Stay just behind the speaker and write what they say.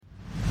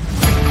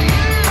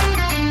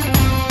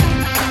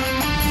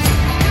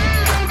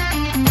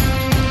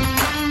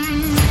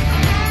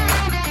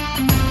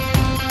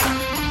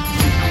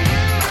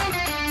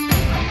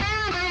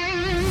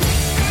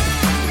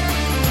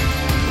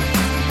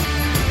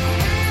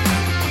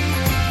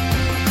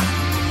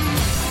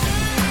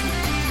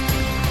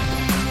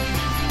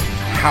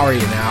How are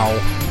you now?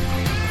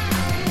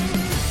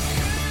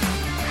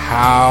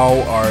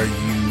 How are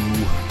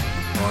you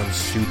on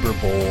Super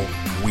Bowl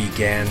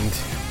weekend?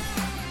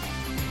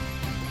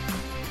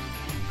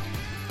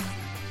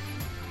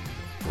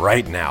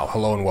 Right now.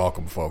 Hello and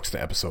welcome, folks,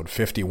 to episode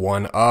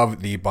 51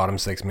 of the Bottom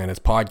 6 Minutes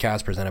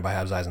podcast presented by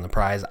Habs, and the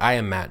Prize. I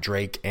am Matt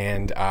Drake,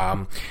 and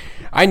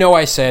I know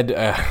I said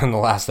in the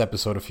last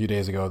episode a few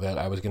days ago that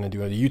I was going to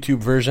do a YouTube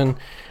version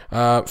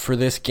for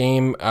this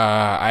game.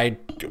 I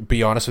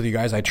be honest with you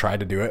guys, I tried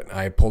to do it.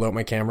 I pulled out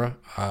my camera,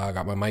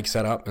 got my mic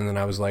set up, and then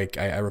I was like,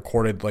 I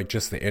recorded like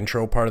just the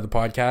intro part of the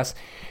podcast,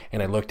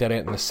 and I looked at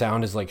it, and the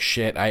sound is like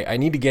shit. I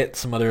need to get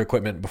some other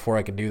equipment before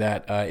I can do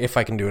that, if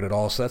I can do it at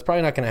all. So that's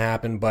probably not going to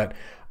happen, but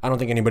I don't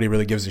think anybody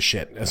really gives a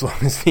shit. As long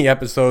as the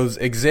episodes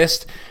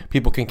exist,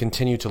 people can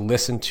continue to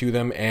listen to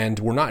them, and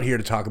we're not here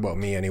to talk about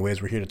me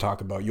anyways. We're here to talk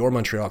about your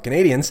Montreal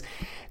Canadiens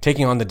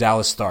taking on the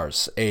Dallas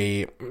Stars,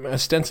 a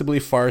ostensibly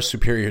far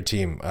superior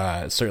team,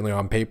 certainly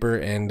on paper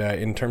and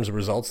in terms of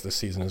results this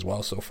season as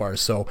well so far.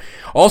 So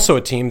also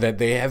a team that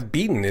they have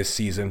beaten this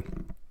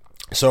season.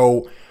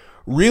 So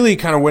really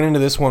kind of went into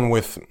this one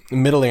with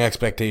middling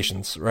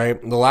expectations,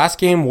 right? The last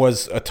game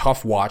was a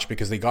tough watch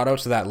because they got out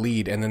to that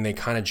lead and then they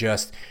kind of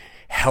just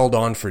held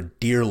on for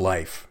dear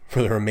life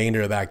for the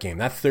remainder of that game.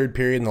 That third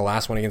period in the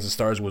last one against the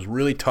Stars was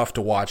really tough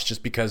to watch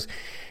just because,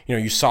 you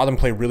know, you saw them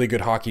play really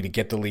good hockey to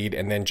get the lead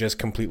and then just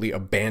completely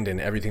abandon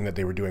everything that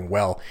they were doing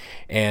well.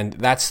 And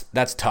that's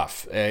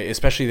tough,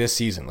 especially this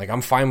season. Like,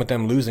 I'm fine with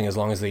them losing as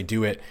long as they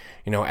do it,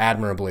 you know,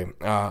 admirably.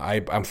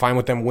 I'm fine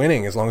with them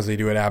winning as long as they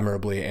do it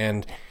admirably.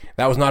 And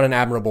that was not an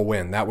admirable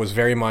win. That was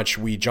very much,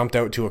 we jumped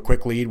out to a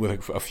quick lead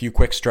with a few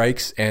quick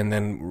strikes and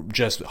then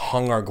just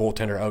hung our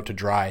goaltender out to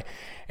dry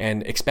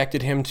and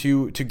expected him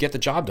to get the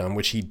job done,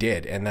 which he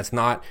did. And that's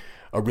not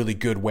a really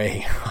good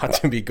way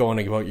to be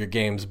going about your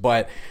games.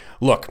 But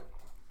look,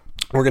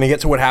 we're going to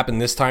get to what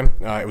happened this time.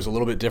 It was a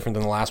little bit different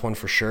than the last one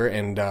for sure,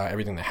 and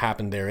everything that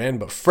happened therein.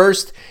 But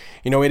first,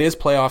 you know, it is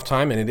playoff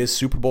time, and it is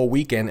Super Bowl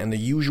weekend, and the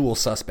usual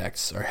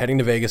suspects are heading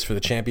to Vegas for the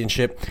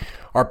championship.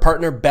 Our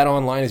partner,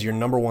 BetOnline, is your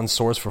number one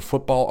source for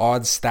football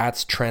odds,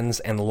 stats, trends,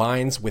 and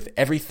lines, with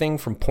everything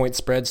from point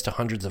spreads to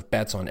hundreds of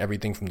bets on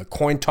everything from the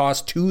coin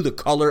toss to the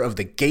color of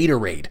the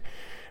Gatorade.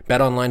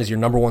 BetOnline is your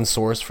number one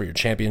source for your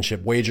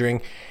championship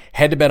wagering.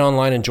 Head to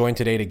BetOnline and join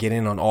today to get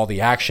in on all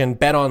the action.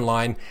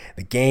 BetOnline,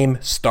 the game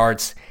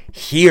starts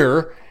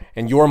here.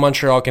 And your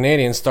Montreal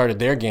Canadiens started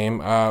their game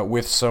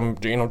with some,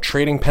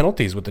 trading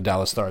penalties with the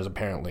Dallas Stars,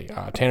 apparently.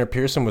 Tanner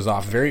Pearson was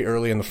off very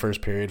early in the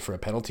first period for a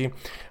penalty.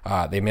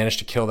 They managed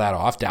to kill that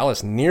off.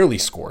 Dallas nearly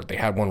scored. They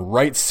had one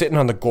right sitting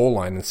on the goal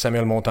line, and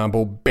Samuel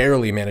Montembeault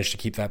barely managed to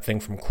keep that thing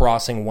from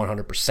crossing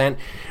 100%. It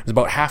was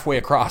about halfway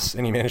across,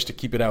 and he managed to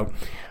keep it out.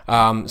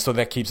 So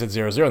that keeps it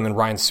 0-0. And then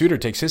Ryan Suter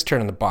takes his turn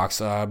in the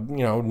box,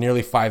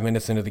 nearly 5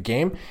 minutes into the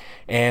game.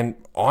 And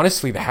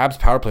honestly, the Habs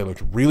power play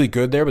looked really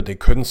good there, but they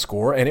couldn't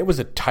score. And it was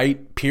a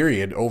tight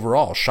period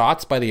overall.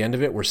 Shots by the end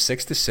of it were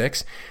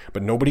 6-6,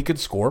 but nobody could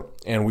score.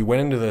 And we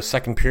went into the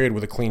second period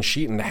with a clean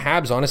sheet. And the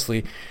Habs,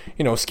 honestly,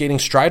 skating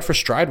stride for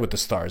stride with the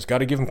Stars. Got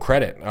to give them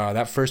credit.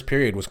 That first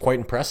period was quite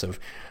impressive.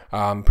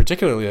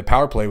 Particularly the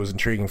power play was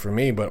intriguing for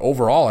me. But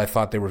overall, I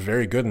thought they were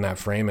very good in that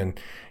frame and,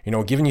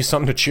 giving you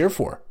something to cheer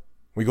for.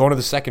 We go into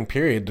the second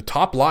period. The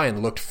top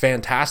line looked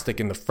fantastic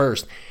in the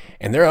first,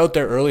 and they're out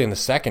there early in the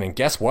second. And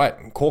guess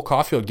what? Cole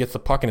Caulfield gets the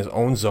puck in his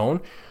own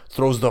zone,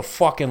 throws the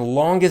fucking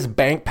longest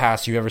bank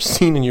pass you've ever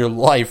seen in your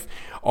life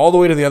all the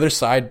way to the other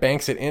side,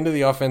 banks it into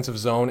the offensive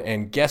zone,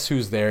 and guess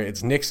who's there?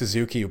 It's Nick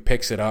Suzuki who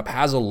picks it up,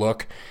 has a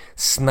look,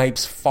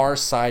 snipes far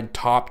side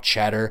top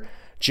cheddar,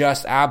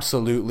 just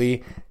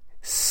absolutely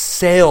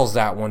sails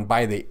that one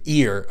by the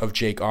ear of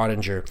Jake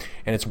Ottinger,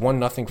 and it's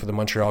 1-0 for the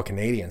Montreal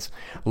Canadiens.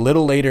 A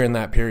little later in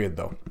that period,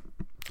 though,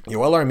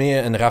 Yoel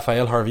Armia and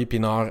Raphael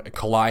Harvey-Pinard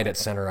collide at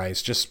center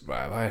ice.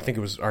 I think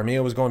it was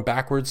Armia was going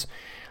backwards,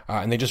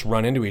 and they just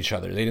run into each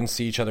other. They didn't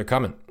see each other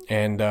coming,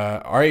 and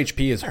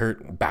RHP is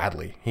hurt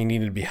badly. He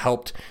needed to be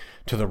helped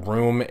to the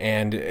room,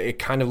 and it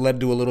kind of led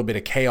to a little bit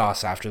of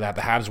chaos after that.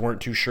 The Habs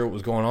weren't too sure what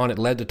was going on. It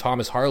led to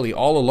Thomas Harley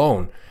all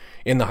alone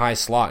in the high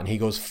slot, and he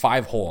goes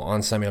 5-hole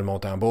on Samuel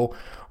Montembeault.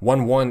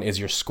 1-1 is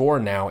your score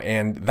now,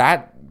 and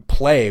that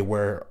play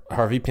where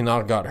Harvey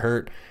Pinard got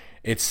hurt,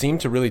 it seemed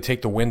to really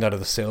take the wind out of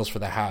the sails for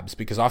the Habs,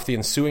 because off the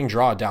ensuing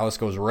draw, Dallas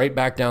goes right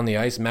back down the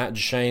ice. Matt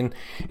Duchene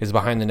is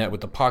behind the net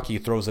with the puck. He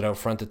throws it out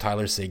front to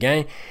Tyler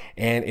Seguin,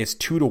 and it's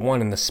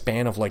 2-1 in the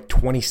span of like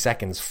 20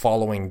 seconds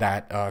following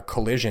that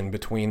collision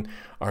between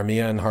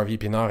Armia and Harvey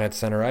Pinard at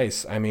center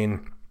ice. I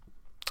mean,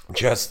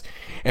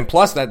 and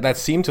plus that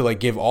seemed to like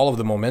give all of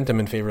the momentum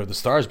in favor of the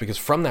Stars, because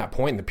from that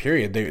point in the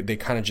period they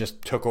kind of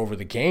just took over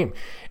the game.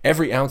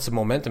 Every ounce of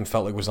momentum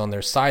felt like was on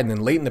their side, and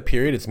then late in the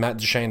period it's Matt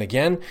Duchene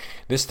again.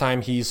 This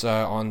time he's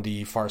on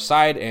the far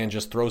side and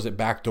just throws it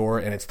backdoor,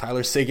 and it's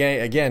Tyler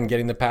Seguin again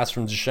getting the pass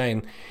from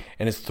Duchene,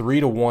 and it's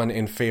 3-1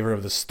 in favor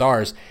of the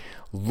Stars.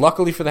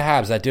 Luckily for the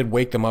Habs, that did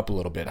wake them up a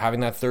little bit.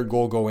 Having that third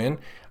goal go in,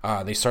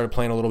 they started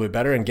playing a little bit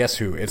better, and guess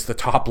who? It's the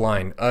top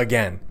line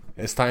again.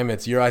 This time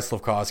it's Juraj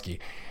Slafkovský.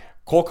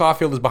 Cole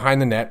Caulfield is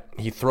behind the net.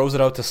 He throws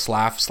it out to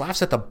Slaf.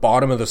 Slaf's at the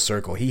bottom of the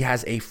circle. He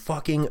has a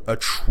fucking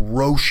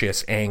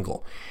atrocious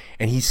angle.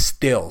 And he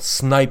still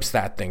snipes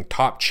that thing,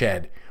 top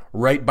ched,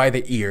 right by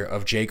the ear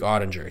of Jake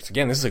Ottinger.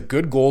 Again, this is a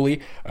good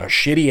goalie, a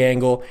shitty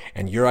angle,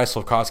 and Juraj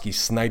Slafkovsky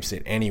snipes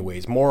it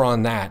anyways. More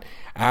on that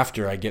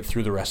after I get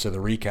through the rest of the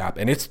recap.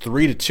 And it's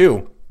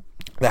 3-2.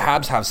 The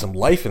Habs have some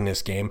life in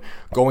this game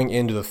going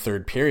into the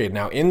third period.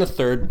 Now, in the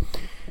third,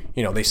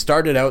 they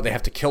started out, they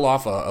have to kill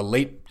off a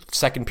late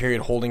second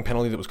period holding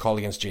penalty that was called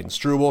against Jaden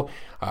Struble.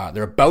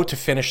 They're about to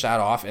finish that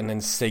off, and then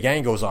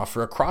Seguin goes off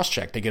for a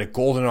cross-check. They get a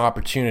golden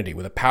opportunity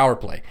with a power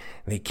play.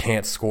 They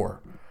can't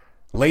score.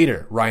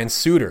 Later, Ryan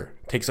Suter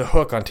takes a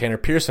hook on Tanner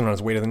Pearson on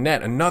his way to the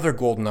net. Another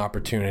golden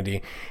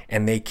opportunity,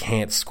 and they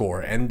can't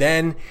score. And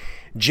then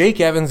Jake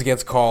Evans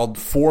gets called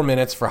 4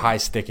 minutes for high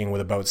sticking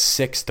with about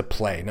 6 to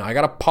play. Now, I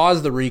got to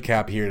pause the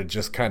recap here to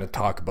just kind of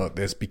talk about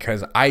this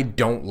because I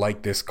don't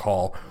like this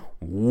call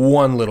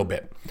one little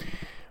bit.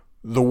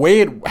 The way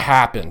it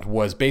happened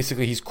was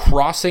basically he's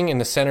crossing in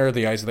the center of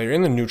the ice. They're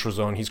in the neutral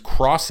zone. He's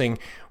crossing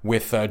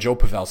with Joe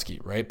Pavelski,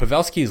 right?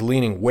 Pavelski is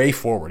leaning way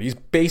forward.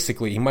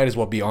 He might as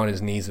well be on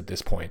his knees at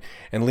this point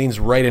and leans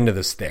right into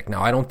the stick.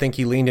 Now, I don't think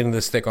he leaned into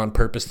the stick on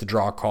purpose to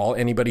draw a call.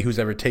 Anybody who's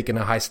ever taken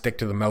a high stick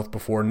to the mouth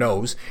before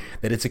knows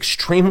that it's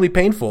extremely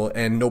painful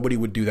and nobody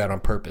would do that on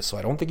purpose. So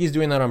I don't think he's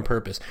doing that on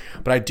purpose.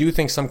 But I do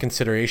think some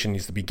consideration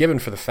needs to be given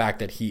for the fact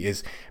that he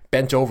is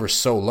bent over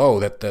so low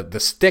that the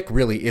stick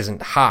really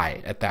isn't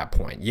high at that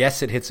point.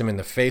 Yes, it hits him in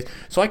the face.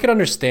 So I could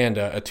understand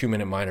a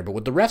 2-minute minor, but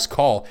what the refs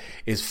call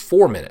is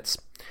 4 minutes.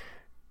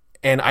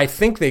 And I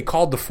think they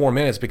called the 4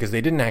 minutes because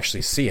they didn't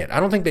actually see it. I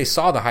don't think they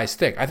saw the high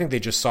stick. I think they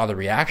just saw the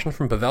reaction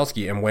from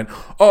Pavelski and went,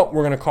 oh,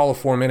 we're going to call a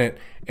 4 minute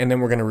and then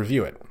we're going to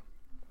review it.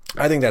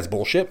 I think that's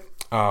bullshit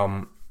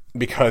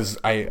because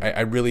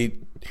I really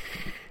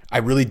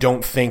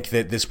don't think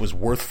that this was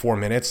worth 4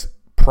 minutes,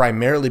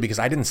 primarily because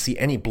I didn't see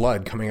any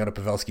blood coming out of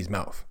Pavelski's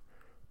mouth.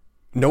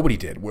 Nobody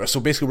did. So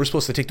basically, we're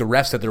supposed to take the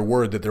refs at their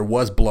word that there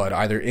was blood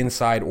either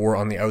inside or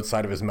on the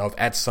outside of his mouth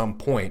at some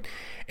point.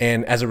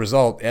 And as a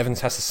result,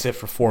 Evans has to sit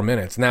for 4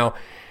 minutes. Now,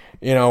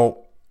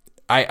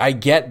 I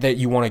get that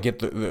you want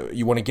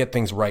to get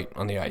things right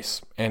on the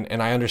ice,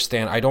 and I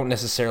understand. I don't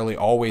necessarily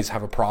always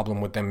have a problem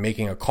with them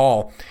making a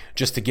call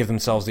just to give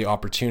themselves the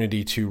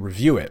opportunity to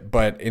review it.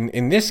 But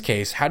in this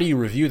case, how do you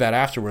review that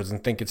afterwards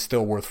and think it's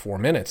still worth 4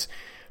 minutes?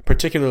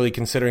 Particularly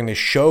considering they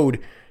showed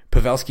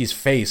Pavelski's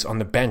face on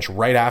the bench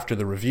right after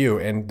the review,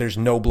 and there's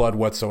no blood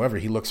whatsoever.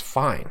 He looks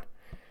fine.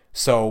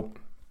 So,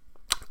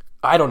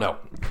 I don't know.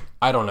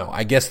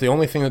 I guess the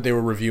only thing that they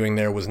were reviewing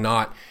there was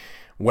not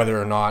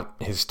whether or not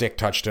his stick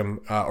touched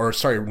him,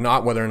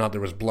 not whether or not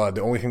there was blood.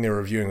 The only thing they were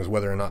reviewing was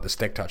whether or not the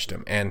stick touched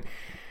him. And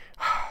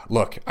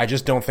look, I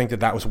just don't think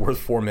that was worth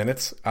 4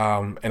 minutes.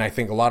 And I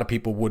think a lot of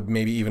people would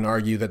maybe even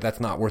argue that that's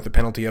not worth a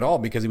penalty at all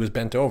because he was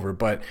bent over.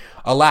 But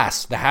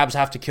alas, the Habs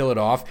have to kill it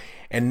off.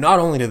 And not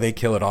only do they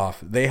kill it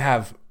off, they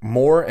have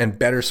more and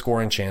better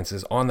scoring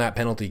chances on that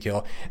penalty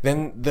kill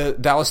than the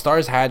Dallas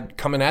Stars had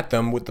coming at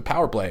them with the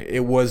power play.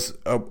 It was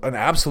an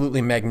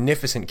absolutely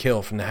magnificent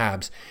kill from the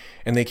Habs,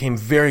 and they came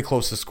very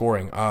close to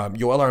scoring.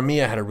 Yoel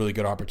Armia had a really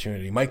good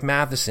opportunity. Mike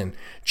Matheson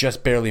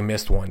just barely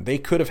missed one. They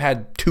could have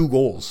had 2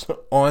 goals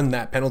on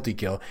that penalty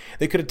kill.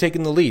 They could have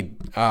taken the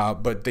lead,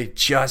 but they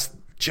just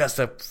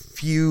a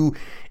few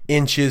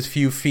inches,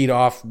 few feet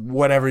off,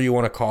 whatever you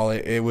want to call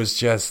it. It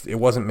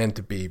wasn't meant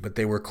to be, but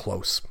they were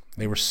close.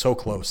 They were so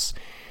close.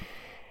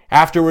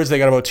 Afterwards, they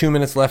got about 2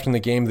 minutes left in the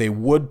game. They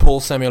would pull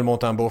Samuel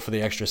Montembeault for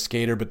the extra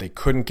skater, but they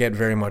couldn't get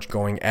very much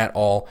going at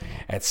all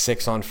at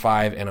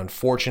 6-on-5. And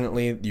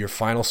unfortunately, your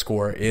final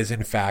score is,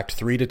 in fact,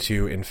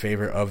 3-2 in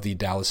favor of the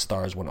Dallas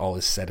Stars when all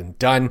is said and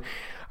done.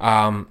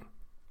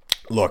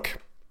 Look,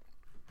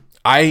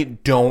 I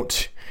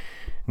don't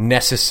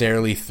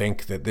necessarily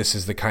think that this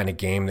is the kind of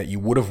game that you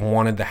would have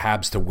wanted the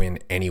Habs to win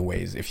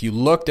anyways. If you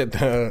looked at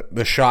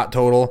the shot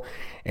total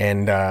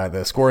and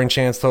the scoring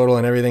chance total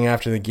and everything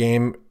after the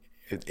game,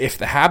 if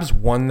the Habs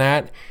won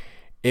that,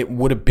 it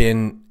would have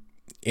been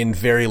in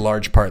very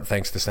large part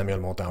thanks to Samuel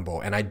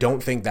Montembeault. And I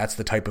don't think that's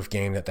the type of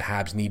game that the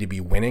Habs need to be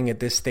winning at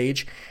this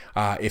stage.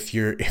 If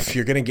you're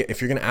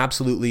gonna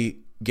absolutely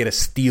get a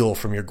steal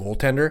from your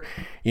goaltender,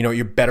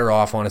 you're better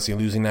off honestly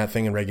losing that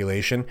thing in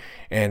regulation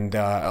and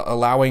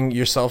allowing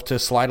yourself to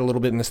slide a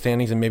little bit in the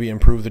standings and maybe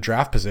improve the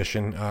draft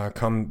position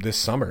come this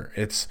summer.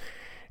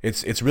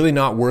 It's really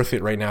not worth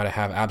it right now to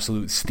have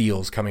absolute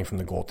steals coming from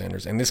the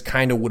goaltenders, and this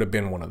kind of would have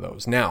been one of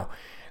those. Now,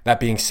 that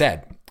being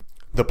said,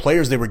 the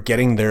players they were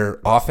getting their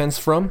offense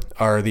from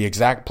are the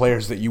exact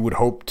players that you would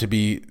hope to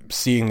be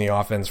seeing the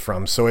offense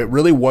from. So it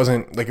really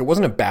wasn't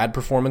a bad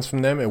performance from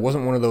them. It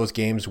wasn't one of those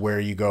games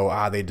where you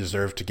go, they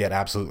deserve to get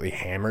absolutely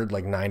hammered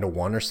like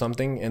 9-1 or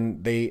something,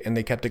 and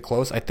they kept it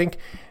close. I think,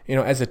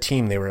 as a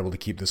team they were able to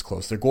keep this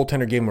close. Their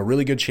goaltender gave them a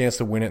really good chance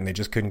to win it, and they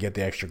just couldn't get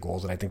the extra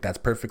goals, and I think that's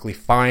perfectly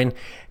fine.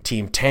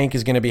 Team Tank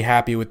is going to be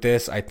happy with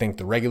this. I think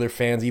the regular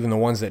fans, even the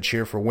ones that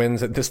cheer for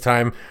wins at this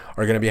time,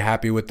 are going to be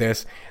happy with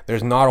this.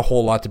 There's not a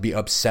whole lot to be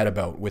upset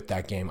about with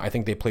that game. I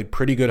think they played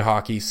pretty good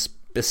hockey,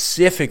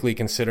 specifically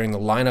considering the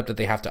lineup that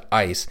they have to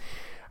ice.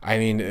 I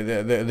mean,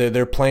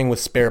 they're playing with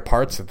spare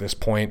parts at this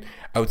point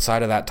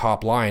outside of that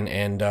top line,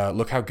 and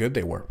look how good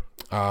they were.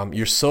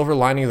 Your silver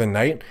lining of the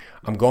night,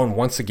 I'm going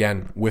once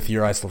again with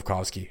Juraj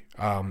Slafkovský.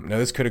 Now,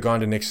 this could have gone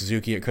to Nick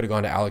Suzuki. It could have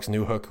gone to Alex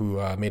Newhook, who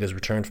made his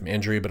return from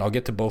injury, but I'll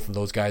get to both of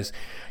those guys.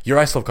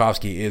 Juraj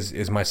Slafkovský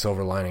is my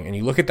silver lining. And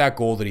you look at that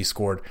goal that he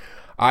scored.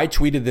 I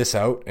tweeted this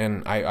out,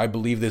 and I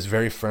believe this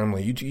very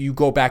firmly. You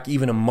go back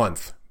even a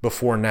month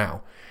before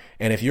now,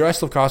 and if Juraj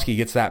Slafkovský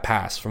gets that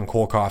pass from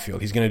Cole Caulfield,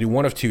 he's going to do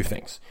one of two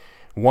things.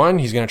 One,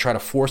 he's going to try to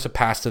force a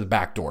pass to the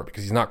back door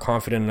because he's not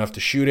confident enough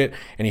to shoot it,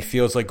 and he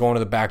feels like going to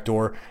the back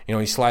door. You know,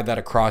 you slide that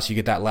across, you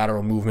get that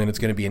lateral movement. It's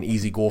going to be an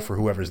easy goal for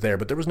whoever's there,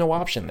 but there was no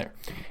option there.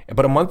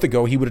 But a month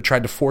ago, he would have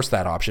tried to force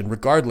that option,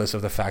 regardless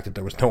of the fact that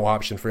there was no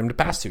option for him to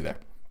pass to there.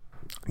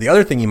 The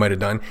other thing he might have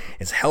done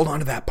is held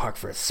onto that puck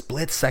for a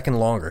split second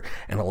longer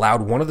and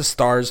allowed one of the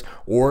Stars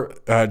or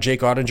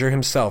Jake Ottinger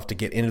himself to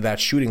get into that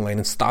shooting lane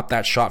and stop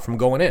that shot from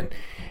going in.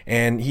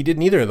 And he did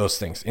neither of those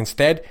things.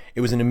 Instead,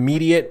 it was an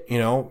immediate,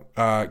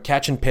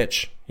 catch and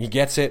pitch. He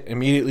gets it,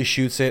 immediately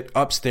shoots it,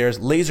 upstairs,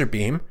 laser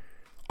beam,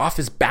 off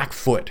his back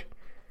foot.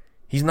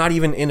 He's not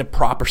even in a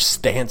proper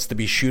stance to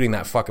be shooting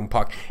that fucking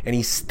puck, and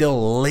he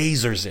still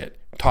lasers it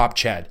top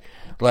Chad.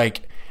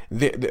 Like,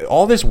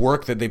 all this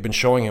work that they've been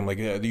showing him, like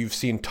you've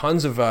seen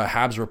tons of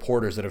Habs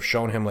reporters that have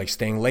shown him like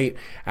staying late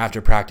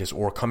after practice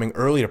or coming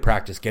early to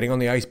practice, getting on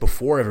the ice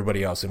before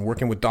everybody else and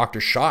working with Dr.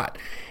 Schott.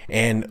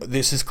 And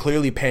this is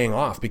clearly paying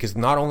off because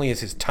not only is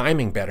his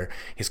timing better,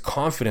 his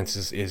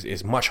confidence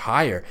is much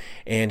higher,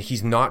 and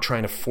he's not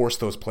trying to force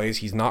those plays.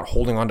 He's not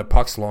holding on to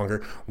pucks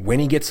longer.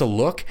 When he gets a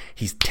look,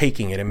 he's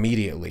taking it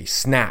immediately.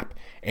 Snap.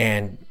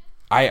 And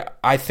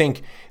I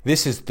think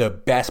this is the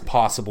best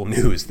possible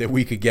news that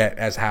we could get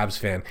as Habs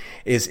fan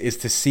is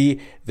to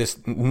see this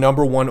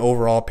number one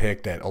overall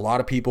pick that a lot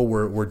of people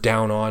were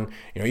down on.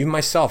 You know, even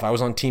myself, I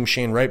was on Team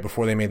Shane Wright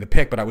before they made the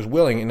pick, but I was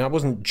willing, and I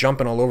wasn't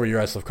jumping all over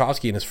Juraj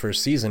Slafkovský in his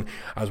first season.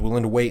 I was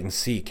willing to wait and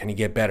see, can he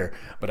get better?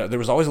 But there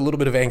was always a little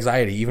bit of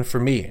anxiety, even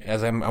for me,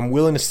 as I'm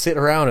willing to sit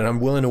around and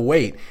I'm willing to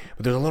wait.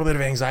 But there's a little bit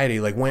of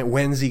anxiety, like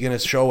when's he going to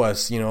show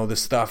us, the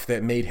stuff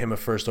that made him a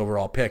first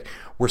overall pick?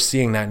 We're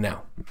seeing that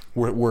now.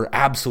 We're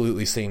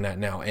absolutely seeing that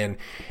now, and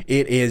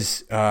it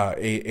is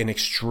an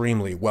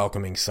extremely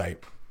welcoming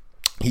sight.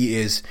 He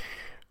is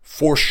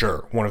for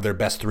sure one of their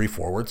best three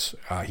forwards.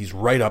 He's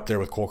right up there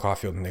with Cole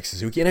Caulfield and Nick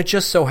Suzuki, and it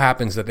just so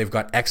happens that they've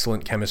got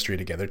excellent chemistry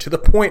together to the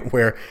point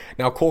where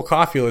now Cole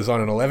Caulfield is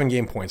on an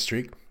 11-game point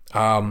streak.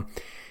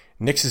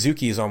 Nick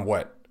Suzuki is on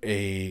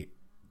a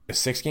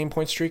 6-game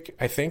point streak,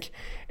 I think,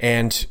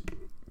 and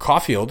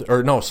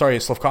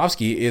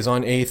Slafkovský is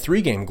on a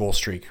 3-game goal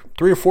streak,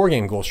 3 or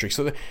 4-game goal streak.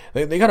 So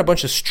they got a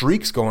bunch of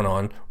streaks going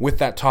on with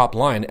that top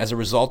line as a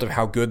result of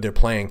how good they're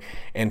playing,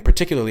 and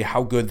particularly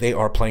how good they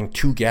are playing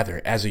together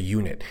as a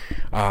unit.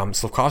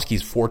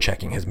 Slafkovsky's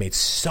forechecking has made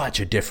such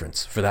a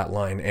difference for that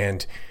line.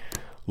 And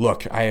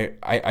look,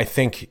 I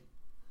think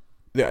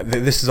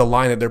this is a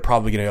line that they're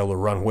probably going to be able to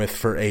run with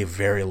for a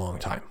very long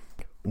time.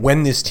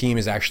 When this team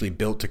is actually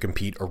built to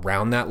compete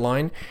around that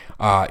line,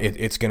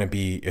 it's going to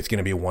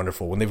be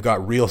wonderful. When they've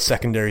got real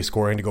secondary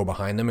scoring to go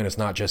behind them, and it's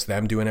not just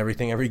them doing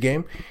everything every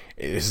game,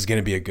 this is going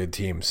to be a good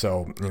team.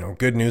 So,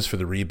 good news for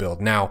the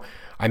rebuild. Now,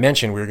 I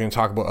mentioned we were going to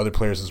talk about other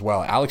players as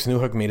well. Alex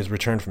Newhook made his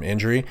return from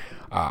injury.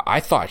 I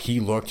thought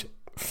he looked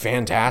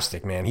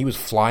fantastic, man. He was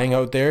flying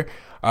out there.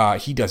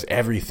 He does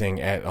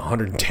everything at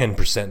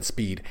 110%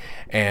 speed,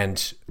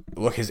 and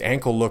look, his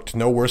ankle looked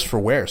no worse for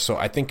wear. So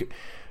I think,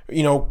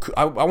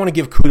 I want to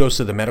give kudos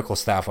to the medical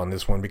staff on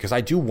this one, because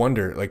I do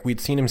wonder, like, we'd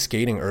seen him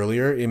skating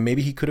earlier, and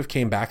maybe he could have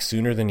came back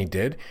sooner than he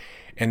did,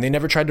 and they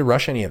never tried to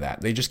rush any of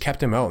that. They just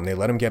kept him out, and they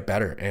let him get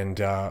better.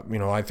 And,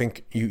 I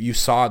think you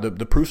saw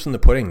the proof's in the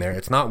pudding there.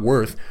 It's not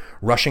worth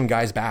rushing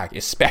guys back,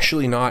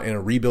 especially not in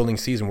a rebuilding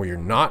season where you're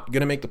not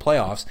going to make the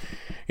playoffs,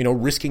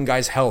 risking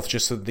guys' health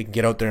just so that they can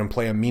get out there and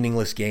play a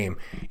meaningless game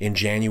in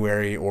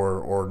January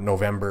or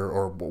November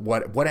or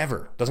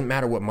whatever. Doesn't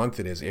matter what month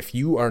it is. If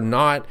you are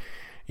not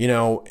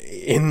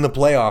in the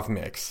playoff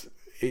mix,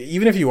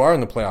 even if you are in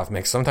the playoff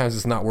mix, sometimes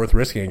it's not worth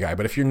risking a guy.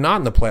 But if you're not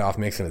in the playoff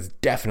mix, then it's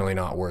definitely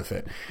not worth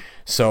it.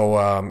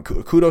 So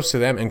kudos to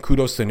them, and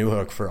kudos to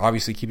Newhook for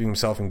obviously keeping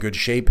himself in good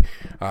shape,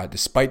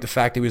 despite the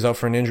fact that he was out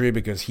for an injury,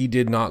 because he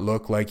did not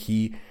look like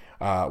he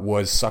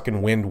was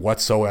sucking wind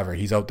whatsoever.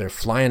 He's out there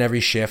flying every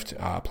shift,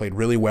 played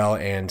really well,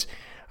 and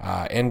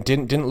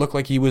didn't look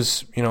like he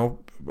was,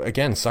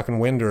 again, sucking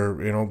wind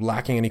or,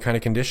 lacking any kind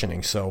of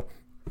conditioning. So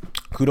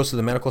kudos to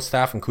the medical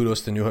staff, and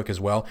kudos to Newhook as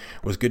well.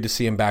 It was good to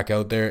see him back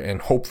out there,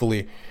 and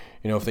hopefully,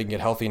 if they can get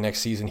healthy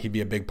next season, he'd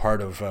be a big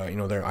part of,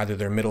 either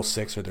their middle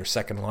six or their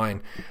second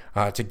line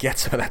to get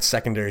some of that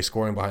secondary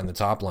scoring behind the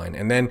top line.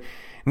 And then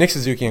Nick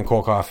Suzuki and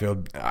Cole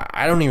Caulfield,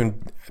 I don't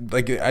even,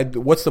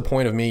 what's the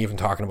point of me even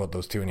talking about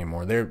those two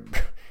anymore?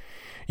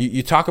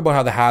 You talk about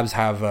how the Habs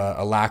have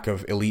a lack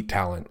of elite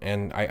talent,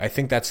 and I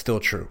think that's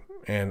still true.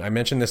 And I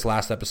mentioned this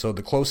last episode,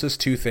 the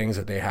closest two things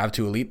that they have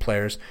to elite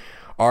players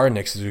are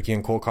Nick Suzuki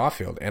and Cole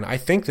Caulfield. And I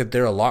think that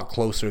they're a lot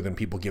closer than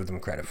people give them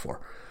credit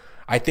for.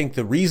 I think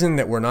the reason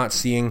that we're not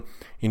seeing,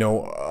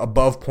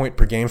 above point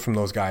per game from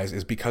those guys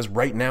is because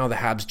right now the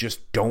Habs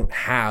just don't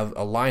have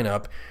a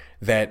lineup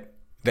that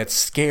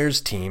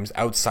scares teams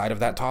outside of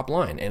that top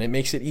line, and it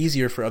makes it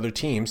easier for other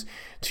teams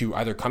to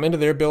either come into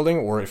their building,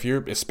 or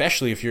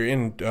especially if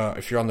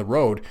you're on the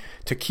road,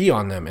 to key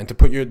on them and to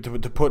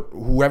put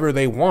whoever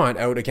they want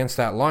out against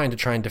that line to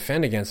try and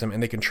defend against them,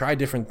 and they can try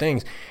different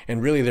things.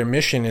 And really, their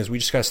mission is we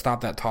just got to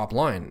stop that top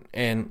line.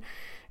 And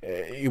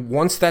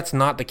once that's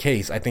not the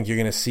case, I think you're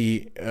going to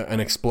see an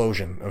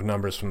explosion of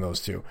numbers from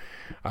those two,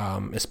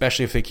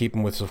 especially if they keep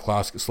him with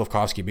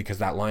SlafZukField, because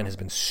that line has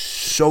been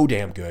so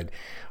damn good.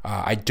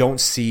 I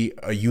don't see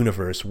a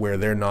universe where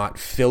they're not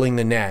filling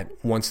the net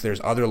once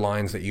there's other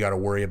lines that you got to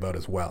worry about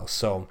as well.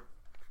 So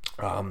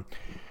a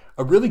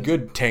really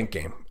good tank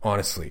game,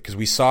 honestly, because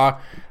we saw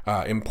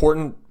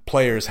important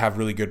players have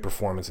really good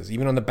performances,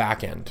 even on the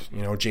back end.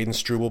 Jaden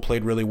Struble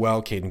played really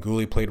well. Caden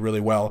Gooley played really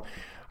well.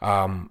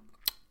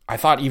 I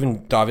thought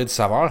even David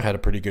Savard had a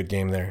pretty good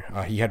game there.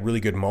 He had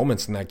really good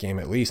moments in that game,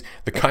 at least.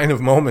 The kind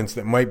of moments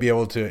that might be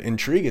able to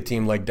intrigue a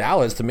team like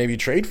Dallas to maybe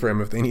trade for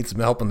him if they need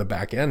some help on the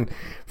back end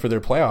for their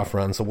playoff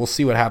run. So we'll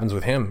see what happens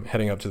with him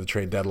heading up to the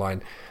trade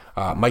deadline.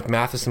 Mike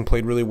Matheson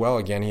played really well.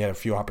 Again, he had a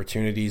few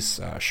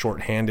opportunities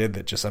shorthanded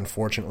that just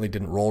unfortunately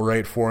didn't roll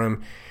right for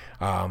him.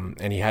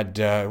 And he had,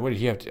 what did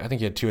he have? I think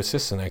he had 2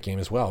 assists in that game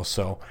as well.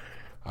 So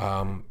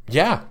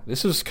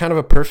this is kind of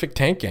a perfect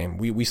tank game.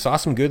 We saw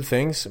some good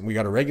things. We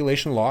got a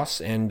regulation loss,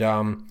 and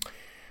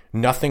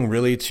nothing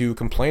really to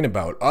complain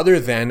about, other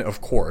than, of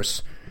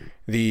course,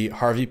 the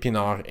Harvey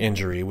Pinard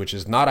injury, which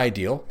is not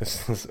ideal.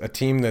 This is a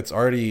team that's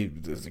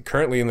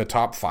currently in the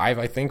top 5,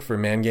 I think, for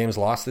man games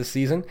lost this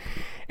season.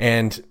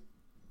 And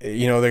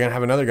they're going to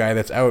have another guy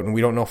that's out, and we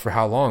don't know for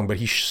how long, but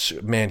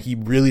he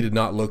really did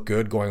not look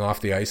good going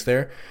off the ice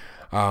there.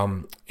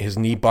 His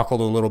knee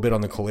buckled a little bit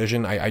on the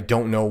collision. I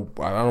don't know.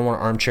 I don't want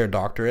to armchair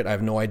doctor it. I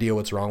have no idea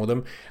what's wrong with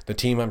him. The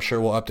team, I'm sure,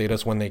 will update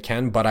us when they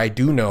can. But I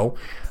do know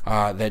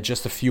that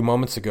just a few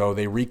moments ago,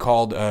 they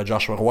recalled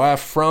Joshua Roy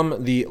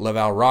from the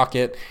Laval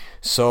Rocket.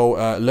 So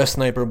Le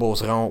Sniper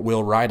Beauceron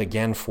will ride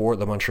again for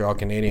the Montreal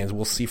Canadiens.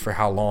 We'll see for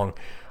how long.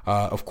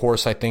 Of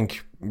course, I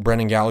think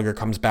Brendan Gallagher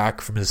comes back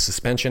from his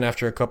suspension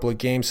after a couple of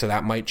games, so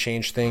that might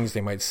change things.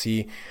 They might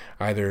see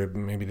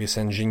maybe they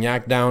send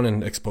Gignac down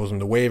and expose him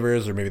to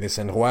waivers, or maybe they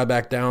send Roy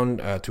back down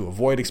to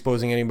avoid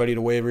exposing anybody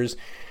to waivers.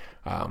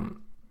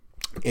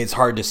 It's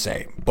hard to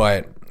say,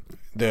 but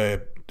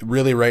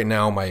really right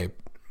now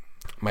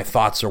my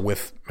thoughts are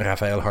with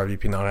Raphael Harvey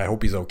Pinard. I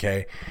hope he's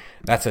okay.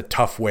 That's a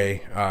tough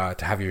way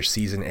to have your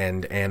season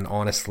end. And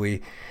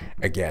honestly,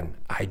 again,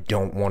 I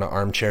don't want to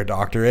armchair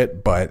doctor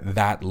it, but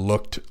that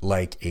looked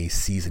like a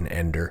season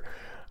ender.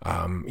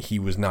 He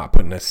was not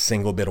putting a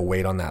single bit of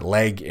weight on that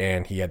leg,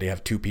 and he had to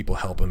have 2 people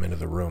help him into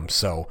the room.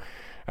 So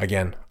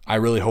again, I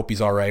really hope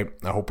he's all right.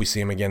 I hope we see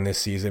him again this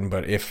season,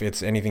 but if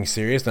it's anything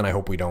serious, then I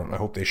hope we don't. I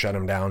hope they shut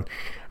him down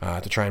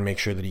to try and make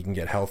sure that he can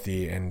get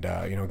healthy and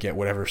get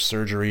whatever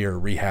surgery or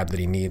rehab that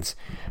he needs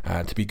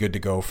to be good to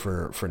go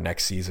for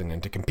next season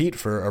and to compete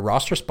for a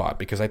roster spot,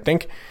 because I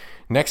think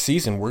next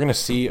season we're going to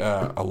see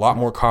a lot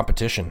more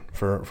competition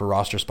for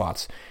roster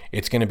spots.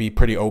 It's going to be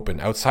pretty open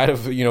outside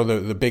of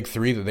the big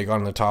 3 that they got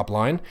on the top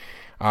line.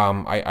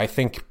 I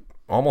think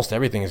almost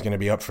everything is going to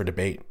be up for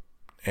debate.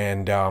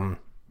 And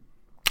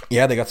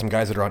they got some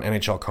guys that are on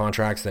NHL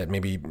contracts that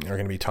maybe are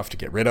going to be tough to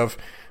get rid of.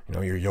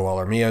 Your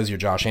Yoel Armias, your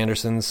Josh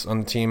Andersons on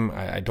the team.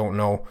 I don't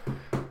know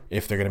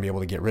if they're going to be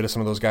able to get rid of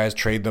some of those guys,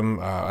 trade them.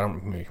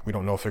 We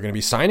don't know if they're going to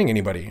be signing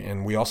anybody,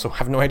 and we also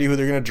have no idea who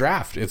they're going to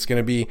draft. It's going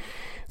to be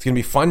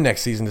fun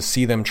next season to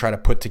see them try to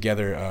put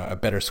together a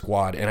better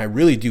squad. And I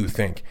really do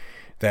think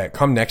that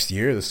come next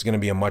year, this is going to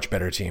be a much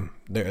better team.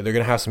 They're going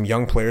to have some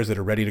young players that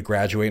are ready to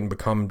graduate and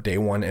become day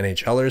one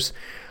NHLers.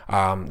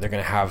 They're going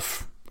to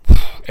have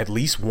at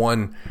least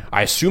one.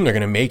 I assume they're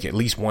going to make at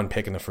least one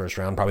pick in the first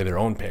round, probably their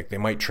own pick. They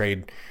might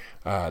trade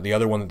the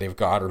other one that they've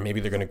got, or maybe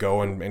they're going to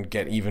go and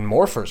get even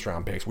more first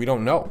round picks. We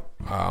don't know.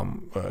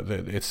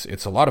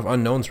 It's a lot of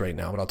unknowns right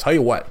now, but I'll tell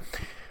you what,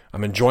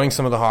 I'm enjoying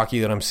some of the hockey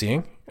that I'm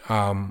seeing.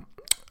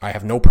 I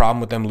have no problem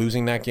with them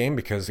losing that game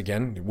because,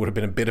 again, it would have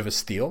been a bit of a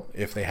steal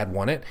if they had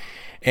won it.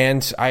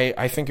 And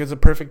I think it's a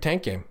perfect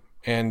tank game.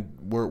 And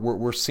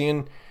we're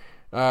seeing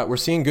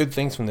good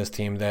things from this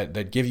team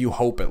that give you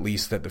hope, at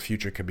least, that the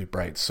future could be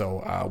bright.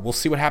 So we'll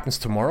see what happens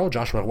tomorrow.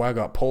 Joshua Roy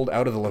got pulled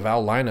out of the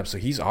Laval lineup, so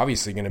he's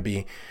obviously going to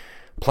be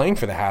playing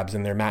for the Habs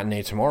in their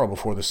matinee tomorrow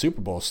before the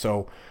Super Bowl.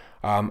 So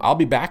I'll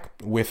be back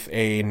with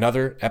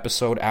another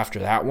episode after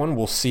that one.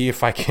 We'll see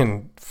if I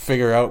can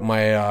figure out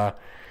my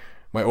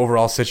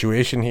overall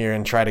situation here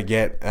and try to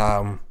get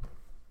the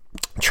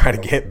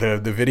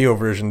video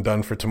version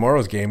done for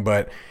tomorrow's game.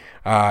 But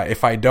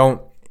if I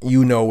don't,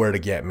 you know where to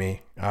get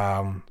me.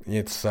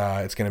 It's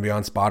going to be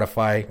on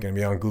Spotify, going to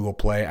be on Google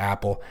Play,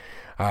 Apple.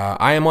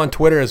 I am on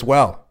Twitter as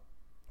well.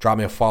 Drop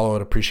me a follow.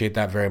 I'd appreciate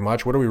that very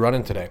much. What are we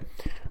running today?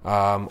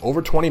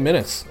 Over 20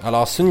 minutes.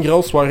 Alors, c'est une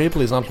grosse soirée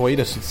pour les employés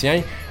de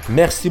soutien.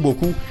 Merci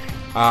beaucoup.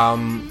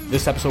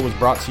 This episode was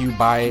brought to you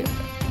by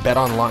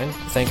BetOnline.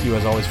 Thank you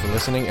as always for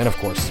listening, and of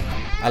course,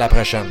 à la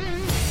prochaine.